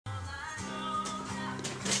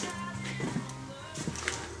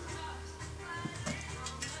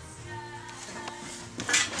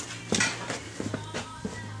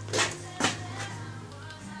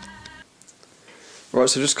Right,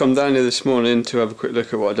 so I've just come down here this morning to have a quick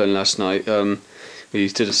look at what I'd done last night. We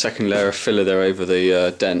did a second layer of filler there over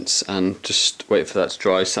the dents and just waited for that to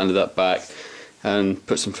dry, sanded that back and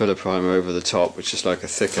put some filler primer over the top, which is like a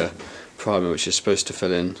thicker primer which is supposed to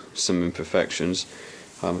fill in some imperfections.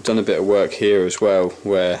 I've done a bit of work here as well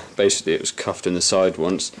where basically it was cuffed in the side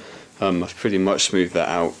once. I've pretty much smoothed that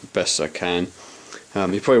out best I can.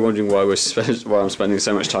 You're probably wondering why I'm spending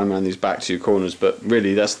so much time around these back two corners, but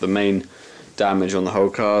really that's the main damage on the whole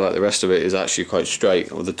car. Like the rest of it is actually quite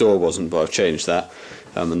straight. Well, the door wasn't, but I've changed that,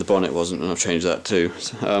 and the bonnet wasn't, and I've changed that too.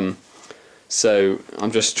 So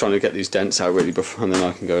I'm just trying to get these dents out really before, and then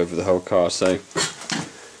I can go over the whole car. So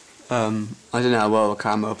I don't know how well the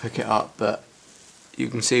camera will pick it up, but you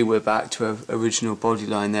can see we're back to an original body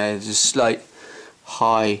line there. There's a slight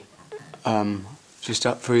high just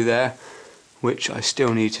up through there, which I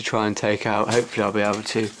still need to try and take out. Hopefully I'll be able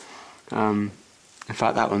to. In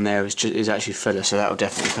fact, that one there is actually filler, so that will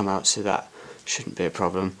definitely come out, so that shouldn't be a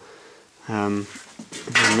problem. And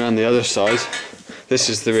around the other side, this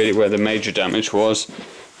is really where the major damage was.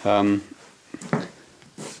 It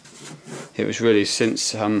was really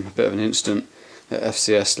since a bit of an incident at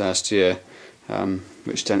FCS last year,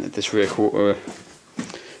 which dented this rear quarter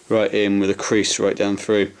right in with a crease right down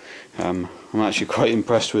through. I'm actually quite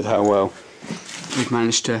impressed with how well we've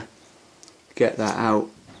managed to get that out,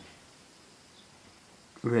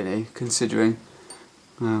 really, considering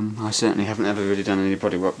I certainly haven't ever really done any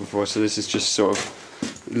body work before, so this is just sort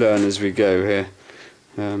of learn as we go here.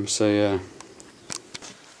 So yeah.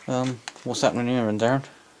 What's happening here, and Darren?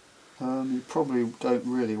 You probably don't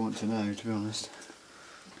really want to know, to be honest.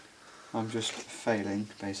 I'm just failing,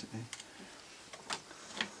 basically.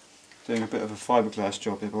 Doing a bit of a fiberglass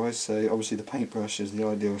job here, boys, so obviously the paintbrush is the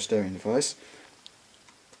ideal steering device.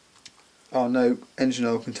 Oh no, engine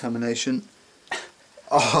oil contamination.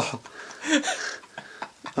 Oh,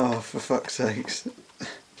 oh, for fuck's sakes.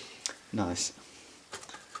 Nice.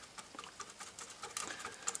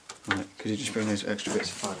 Right, could you just bring those extra bits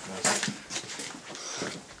of fiberglass?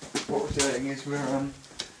 What we're doing is we're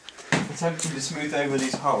attempting to smooth over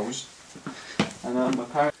these holes, and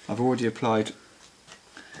apparently I've already applied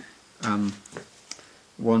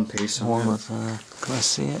one piece. Can I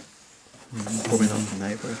see it? Probably not from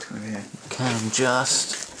there, but it's kind of here. Can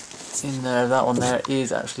just in there. That one there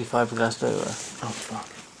is actually fiberglassed over. Oh fuck.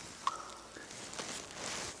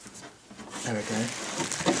 There we go.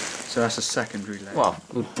 So that's a secondary layer. Well,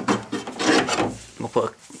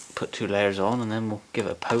 we'll put two layers on, and then we'll give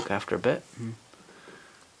it a poke after a bit and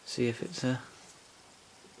see if it's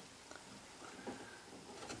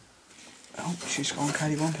Oh, she's got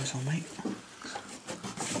caddy bumpers on, mate.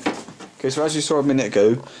 Okay, so as you saw a minute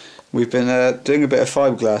ago, we've been doing a bit of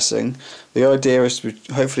fiberglassing. The idea is we're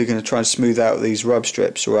hopefully going to try and smooth out these rub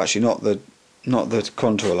strips, or actually not the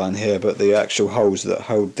contour line here, but the actual holes that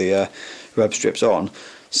hold the rub strips on.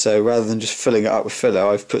 So rather than just filling it up with filler,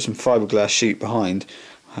 I've put some fiberglass sheet behind,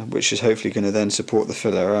 which is hopefully going to then support the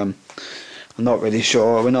filler. I'm not really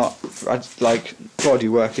sure. Like, body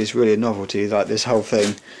work is really a novelty. Like, this whole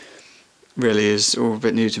thing really is all a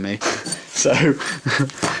bit new to me. So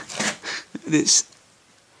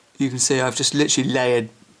you can see I've just literally layered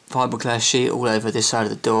fiberglass sheet all over this side of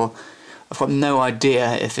the door. I've got no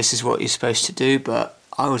idea if this is what you're supposed to do, but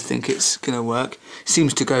I would think it's going to work. It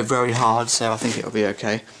seems to go very hard, so I think it'll be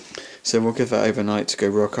okay. So we'll give that overnight to go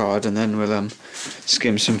rock hard, and then we'll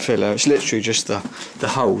skim some filler. It's literally just the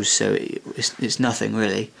holes, so it's nothing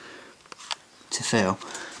really to fill.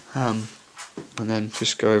 And then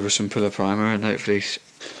just go over some filler primer, and hopefully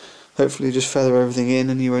just feather everything in,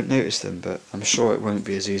 and you won't notice them. But I'm sure it won't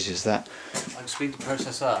be as easy as that. I can speed the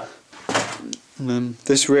process up.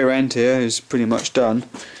 This rear end here is pretty much done.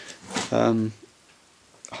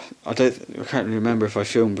 I can't really remember if I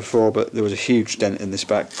filmed before, but there was a huge dent in this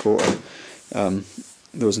back quarter.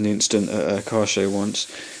 There was an incident at a car show once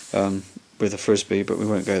with a frisbee, but we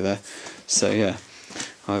won't go there. So yeah,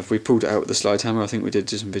 we pulled it out with the slide hammer. I think we did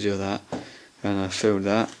some video of that, and I filled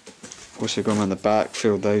that. Also gone around the back,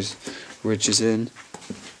 filled those ridges in.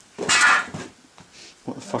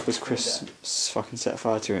 What the fuck was Chris fucking set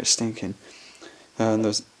fire to? It's stinking. And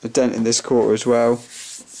there's a dent in this quarter as well.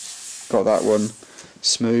 Got that one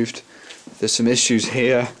smoothed. There's some issues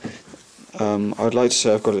here. I'd like to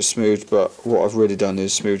say I've got it smoothed, but what I've really done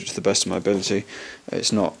is smoothed it to the best of my ability.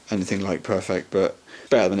 It's not anything like perfect, but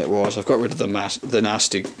better than it was. I've got rid of the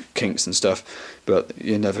nasty kinks and stuff, but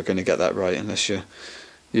you're never going to get that right unless you're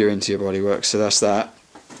into your bodywork. So that's that.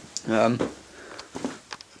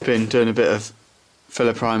 Been doing a bit of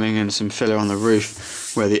filler priming and some filler on the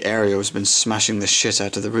roof, where the aerial's been smashing the shit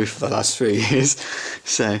out of the roof for the last 3 years.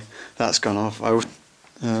 So that's gone off.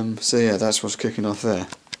 So yeah, that's what's kicking off there.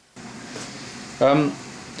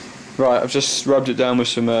 Right, I've just rubbed it down with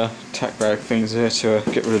some tack rag things here to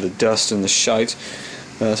get rid of the dust and the shite.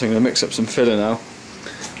 So I'm going to mix up some filler now.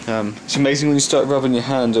 It's amazing when you start rubbing your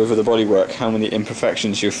hand over the bodywork how many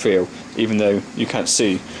imperfections you feel, even though you can't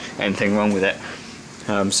see anything wrong with it.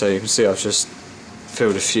 So you can see I've just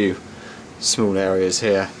filled a few small areas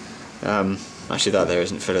here. Actually that there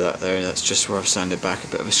isn't filler, that's just where I've sanded back a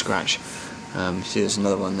bit of a scratch. See there's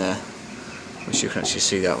another one there, which you can actually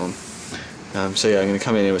see that one. So yeah, I'm going to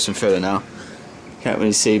come in here with some filler now. Can't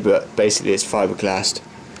really see, but basically it's fiberglassed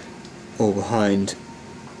all behind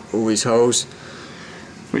all these holes,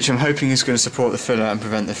 which I'm hoping is going to support the filler and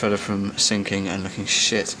prevent the filler from sinking and looking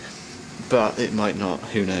shit, but it might not,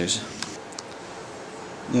 who knows.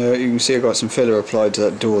 Yeah, you can see I've got some filler applied to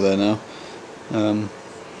that door there now,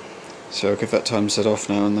 so I'll give that time to set off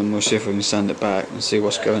now, and then we'll see if we can sand it back and see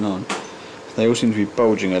what's going on. They all seem to be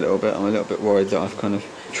bulging a little bit. I'm a little bit worried that I've kind of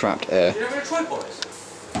trapped air. You don't have any tripods?